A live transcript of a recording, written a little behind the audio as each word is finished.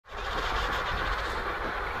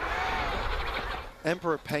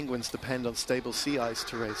Emperor penguins depend on stable sea ice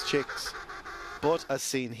to raise chicks. But, as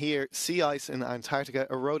seen here, sea ice in Antarctica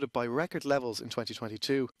eroded by record levels in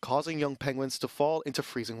 2022, causing young penguins to fall into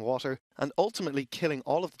freezing water and ultimately killing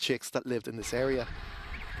all of the chicks that lived in this area.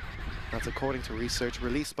 That's according to research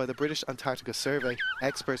released by the British Antarctica Survey.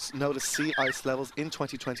 Experts noticed sea ice levels in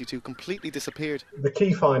 2022 completely disappeared. The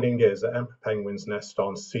key finding is that emperor penguins nest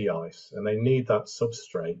on sea ice, and they need that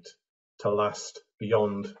substrate to last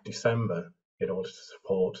beyond December in order to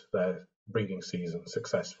support their breeding season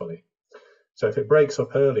successfully. So if it breaks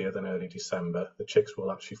up earlier than early December, the chicks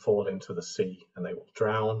will actually fall into the sea and they will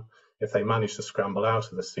drown. If they manage to scramble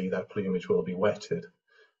out of the sea, their plumage will be wetted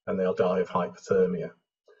and they'll die of hypothermia.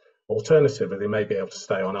 Alternatively, they may be able to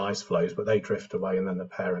stay on ice floes, but they drift away and then the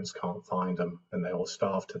parents can't find them and they all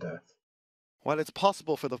starve to death. While it's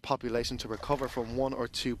possible for the population to recover from 1 or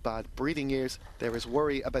 2 bad breeding years, there is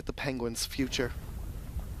worry about the penguins' future.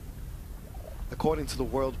 According to the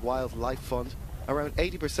World Wildlife Fund, around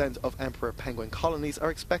 80% of emperor penguin colonies are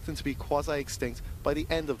expected to be quasi-extinct by the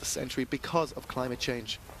end of the century because of climate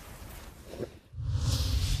change.